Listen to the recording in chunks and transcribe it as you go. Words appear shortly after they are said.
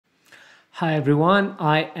Hi everyone,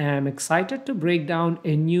 I am excited to break down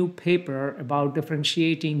a new paper about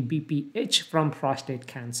differentiating BPH from prostate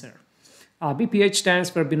cancer. BPH stands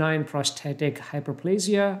for benign prostatic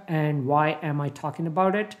hyperplasia, and why am I talking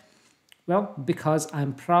about it? Well, because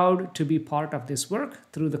I'm proud to be part of this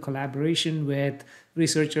work through the collaboration with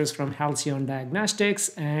researchers from Halcyon Diagnostics,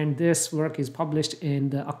 and this work is published in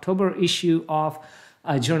the October issue of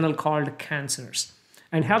a journal called Cancers.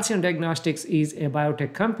 And Halcyon Diagnostics is a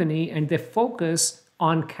biotech company, and they focus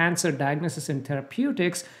on cancer diagnosis and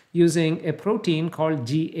therapeutics using a protein called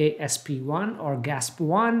GASP-1 or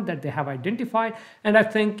GASP-1 that they have identified. And I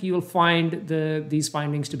think you'll find these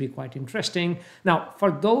findings to be quite interesting. Now,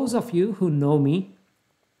 for those of you who know me,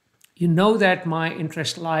 you know that my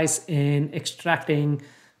interest lies in extracting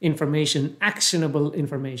information, actionable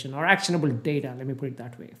information or actionable data, let me put it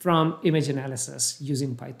that way, from image analysis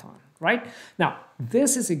using Python, right? Now,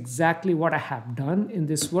 this is exactly what I have done in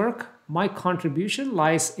this work. My contribution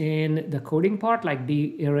lies in the coding part, like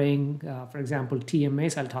dearraying, for example,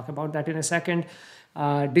 TMAs, I'll talk about that in a second,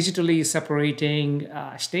 digitally separating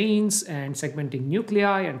stains and segmenting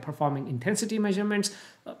nuclei and performing intensity measurements.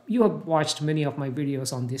 You have watched many of my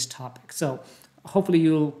videos on this topic, so hopefully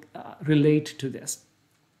you'll relate to this.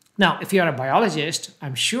 Now, if you're a biologist,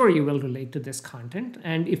 I'm sure you will relate to this content.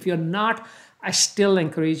 And if you're not, I still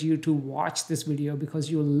encourage you to watch this video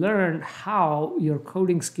because you'll learn how your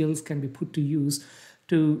coding skills can be put to use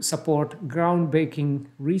to support groundbreaking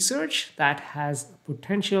research that has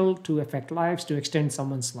potential to affect lives, to extend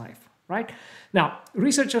someone's life, right? Now,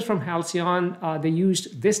 researchers from Halcyon, they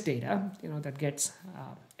used this data, that gets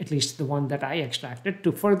at least the one that I extracted,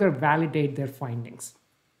 to further validate their findings.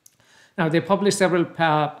 Now, they published several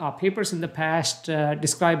papers in the past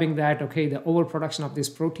describing that, okay, the overproduction of this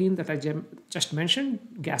protein that I just mentioned,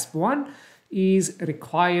 GASP-1, is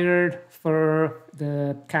required for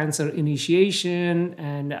the cancer initiation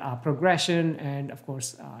and progression and, of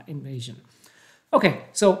course, invasion. Okay,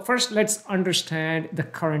 so first let's understand the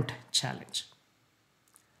current challenge.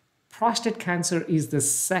 Prostate cancer is the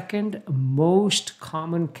second most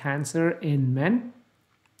common cancer in men,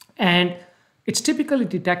 and it's typically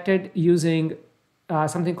detected using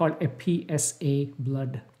something called a PSA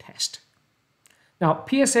blood test. Now,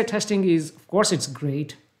 PSA testing is, of course, it's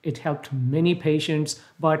great. It helped many patients,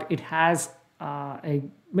 but it has a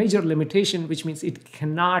major limitation, which means it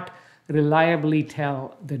cannot reliably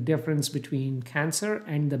tell the difference between cancer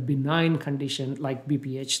and the benign condition like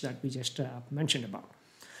BPH that we just mentioned about.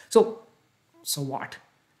 So what?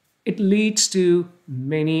 It leads to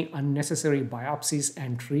many unnecessary biopsies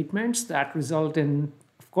and treatments that result in,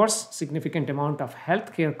 of course, significant amount of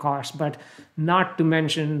healthcare costs, but not to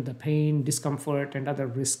mention the pain, discomfort, and other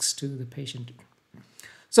risks to the patient.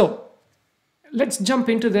 So let's jump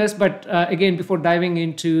into this, but again, before diving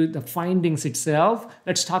into the findings itself,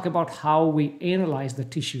 let's talk about how we analyze the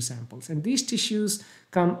tissue samples. And these tissues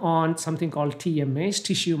come on something called TMAs,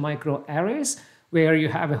 tissue microarrays, where you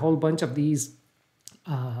have a whole bunch of these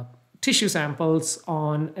tissue samples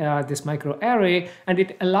on this microarray, and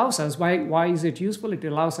it allows us, why is it useful? It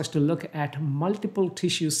allows us to look at multiple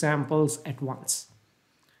tissue samples at once.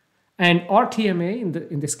 And our TMA,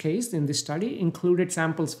 in this case, in this study, included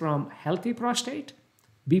samples from healthy prostate,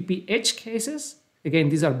 BPH cases, again,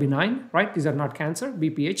 these are benign, right? These are not cancer,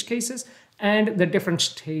 BPH cases, and the different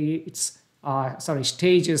stages of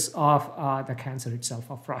the cancer itself,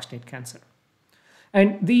 of prostate cancer.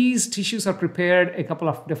 And these tissues are prepared a couple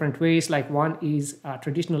of different ways. Like one is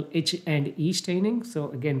traditional H&E staining. So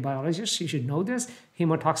again, biologists, you should know this,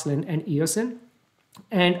 hematoxylin and eosin.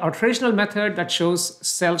 And our traditional method that shows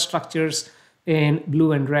cell structures in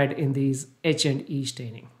blue and red in these H&E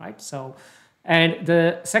staining, right? So, and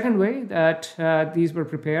the second way that these were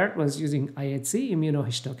prepared was using IHC,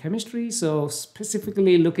 immunohistochemistry. So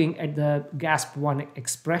specifically looking at the GASP-1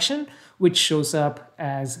 expression, which shows up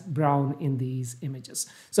as brown in these images.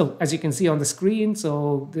 So as you can see on the screen,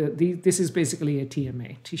 so this is basically a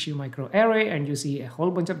TMA, tissue microarray, and you see a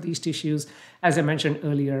whole bunch of these tissues. As I mentioned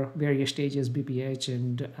earlier, various stages, BPH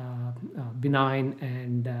and benign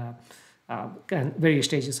and various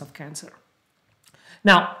stages of cancer.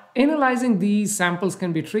 Now, analyzing these samples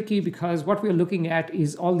can be tricky because what we're looking at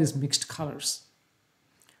is all these mixed colors.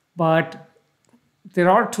 But there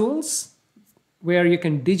are tools where you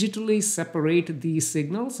can digitally separate these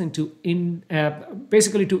signals into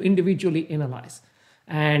basically to individually analyze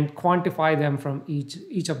and quantify them from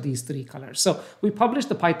each of these three colors. So we published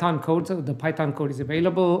the Python code. So the Python code is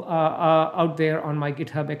available out there on my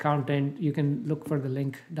GitHub account, and you can look for the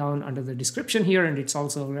link down under the description here, and it's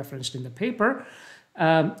also referenced in the paper.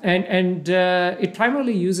 It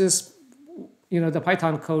primarily uses the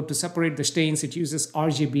Python code to separate the stains. It uses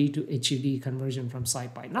RGB to HUD conversion from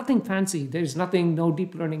SciPy. Nothing fancy. There's nothing, no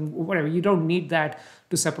deep learning, whatever. You don't need that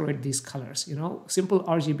to separate these colors. Simple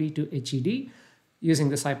RGB to HUD using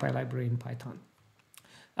the SciPy library in Python.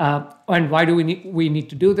 And why do we need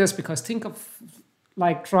to do this? Because think of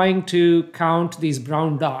like trying to count these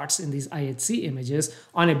brown dots in these IHC images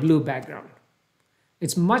on a blue background.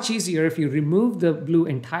 It's much easier if you remove the blue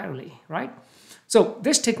entirely, right? So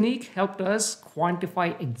this technique helped us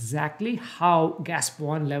quantify exactly how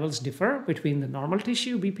GASP-1 levels differ between the normal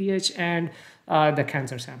tissue, BPH, and the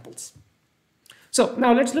cancer samples. So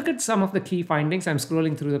now let's look at some of the key findings. I'm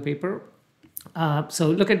scrolling through the paper. So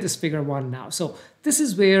look at this figure 1 now. So this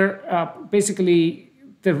is where basically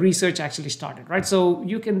the research actually started, right? So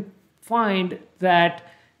you can find that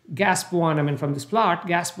GASP-1, from this plot,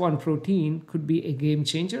 GASP-1 protein could be a game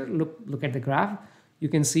changer. Look at the graph. You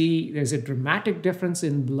can see there's a dramatic difference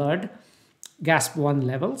in blood GASP-1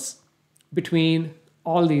 levels between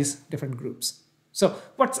all these different groups. So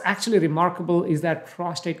what's actually remarkable is that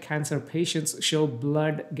prostate cancer patients show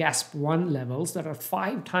blood GASP-1 levels that are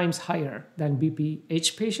 5 times higher than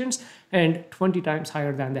BPH patients and 20 times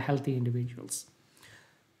higher than the healthy individuals.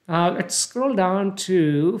 Let's scroll down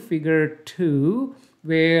to figure 2,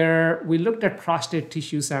 where we looked at prostate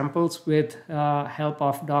tissue samples with help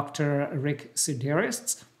of Dr.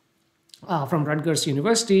 Siderits from Rutgers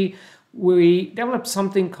University. We developed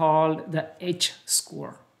something called the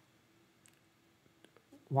H-score.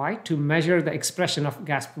 Why? To measure the expression of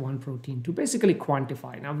GASP-1 protein, to basically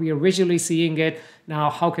quantify. Now we are visually seeing it. Now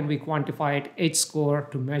how can we quantify it? H-score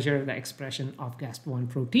to measure the expression of GASP-1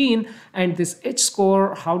 protein. And this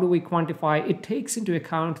H-score, how do we quantify? It takes into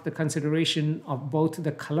account the consideration of both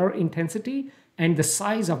the color intensity and the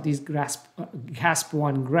size of these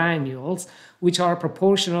GASP-1 granules, which are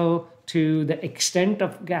proportional to the extent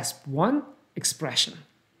of GASP-1 expression.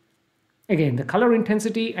 Again, the color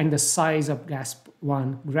intensity and the size of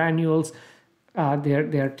GASP-1 granules,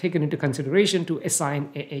 they're taken into consideration to assign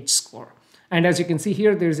a H-score. And as you can see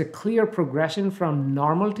here, there's a clear progression from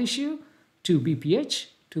normal tissue to BPH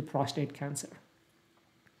to prostate cancer.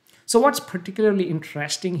 So what's particularly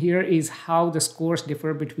interesting here is how the scores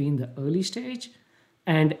differ between the early stage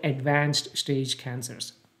and advanced stage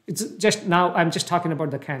cancers. It's just now, I'm just talking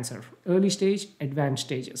about the cancer, early stage, advanced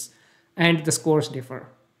stages, and the scores differ.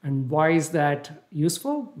 And why is that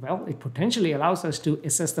useful? Well, it potentially allows us to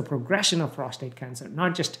assess the progression of prostate cancer,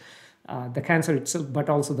 not just the cancer itself, but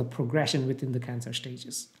also the progression within the cancer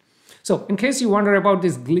stages. So in case you wonder about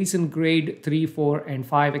this Gleason grade 3, 4, and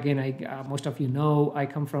 5, again, most of you know I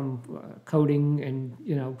come from coding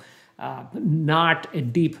and, not a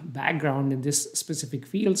deep background in this specific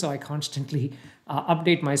field. So I constantly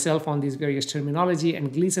update myself on these various terminology,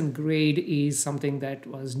 and Gleason grade is something that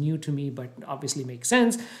was new to me, but obviously makes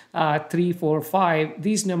sense. 3, 4, 5,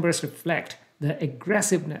 these numbers reflect the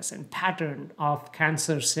aggressiveness and pattern of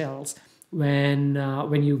cancer cells when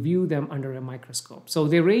you view them under a microscope. So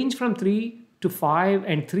they range from 3 to 5,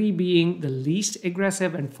 and 3 being the least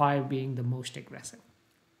aggressive and 5 being the most aggressive.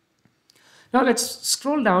 Now let's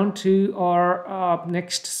scroll down to our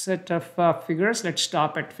next set of figures. Let's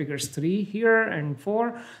stop at figures 3 here and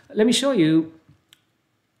 4. Let me show you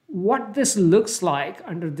what this looks like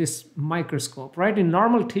under this microscope, right? In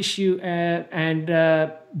normal tissue and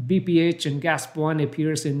BPH and GASP-1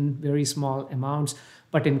 appears in very small amounts,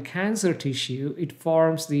 but in cancer tissue, it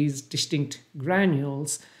forms these distinct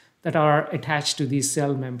granules that are attached to these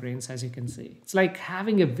cell membranes, as you can see. It's like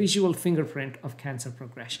having a visual fingerprint of cancer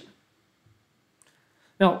progression.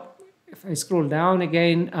 Now, if I scroll down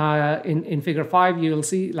again in figure 5, you'll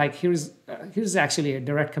see like here's actually a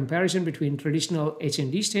direct comparison between traditional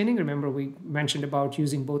H&D staining. Remember, we mentioned about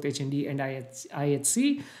using both H&D and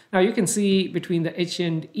IHC. Now you can see between the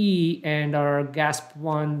H&E and our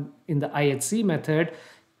GASP-1 in the IHC method,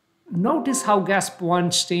 notice how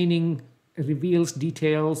GASP-1 staining reveals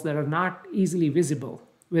details that are not easily visible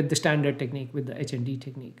with the standard technique, with the H&D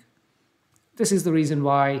technique. This is the reason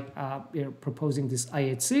why we're proposing this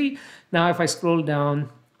IHC. Now, if I scroll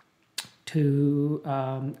down to,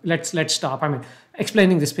 let's stop.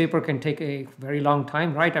 Explaining this paper can take a very long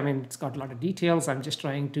time, right? It's got a lot of details. I'm just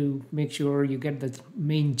trying to make sure you get the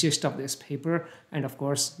main gist of this paper. And of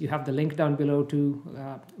course, you have the link down below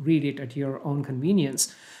to read it at your own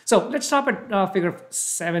convenience. So let's stop at figure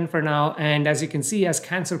 7 for now. And as you can see, as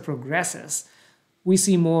cancer progresses, we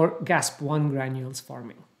see more GASP-1 granules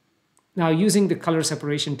forming. Now, using the color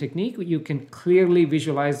separation technique, you can clearly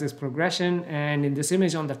visualize this progression. And in this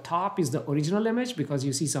image on the top is the original image because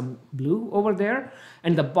you see some blue over there.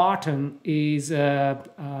 And the bottom is it's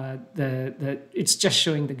just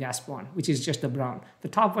showing the GASP-1, which is just the brown. The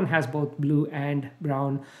top one has both blue and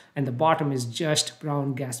brown, and the bottom is just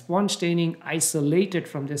brown GASP-1 staining, isolated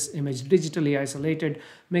from this image, digitally isolated,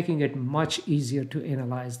 making it much easier to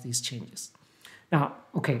analyze these changes. Now,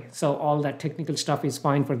 okay, so all that technical stuff is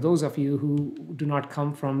fine for those of you who do not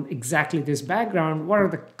come from exactly this background. What are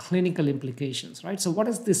the clinical implications, right? So what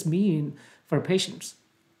does this mean for patients?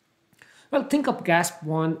 Well, think of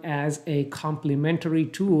GASP-1 as a complementary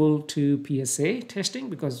tool to PSA testing,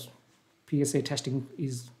 because PSA testing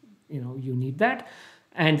is, you need that.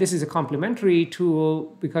 And this is a complementary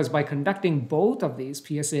tool because by conducting both of these,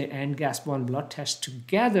 PSA and GASP-1 blood tests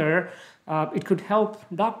together, it could help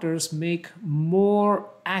doctors make more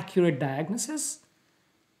accurate diagnosis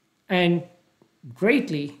and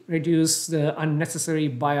greatly reduce the unnecessary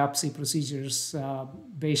biopsy procedures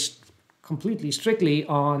based completely strictly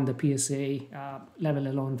on the PSA level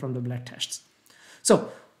alone from the blood tests.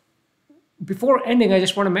 So before ending, I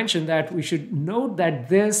just want to mention that we should note that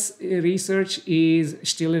this research is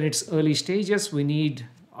still in its early stages. We need,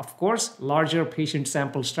 of course, larger patient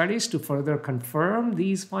sample studies to further confirm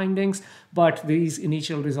these findings, but these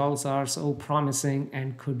initial results are so promising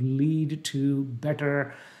and could lead to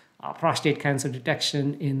better prostate cancer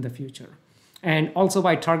detection in the future. And also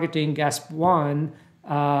by targeting GASP-1,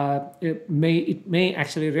 it may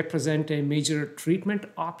actually represent a major treatment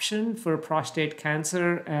option for prostate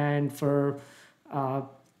cancer and for, I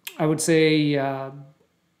would say, I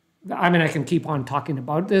can keep on talking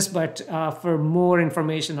about this, but for more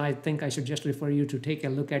information, I think I should just refer you to take a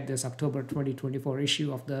look at this October 2024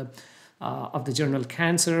 issue of the journal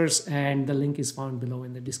Cancers, and the link is found below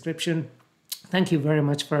in the description. Thank you very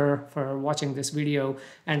much for watching this video,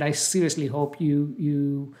 and I seriously hope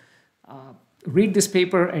you read this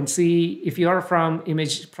paper and see if you are from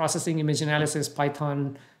image processing, image analysis,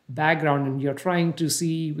 Python background, and you're trying to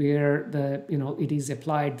see where it is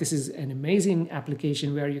applied. This is an amazing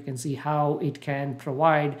application where you can see how it can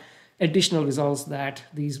provide additional results that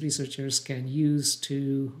these researchers can use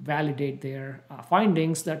to validate their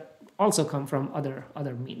findings that also come from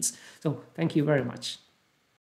other means. So thank you very much.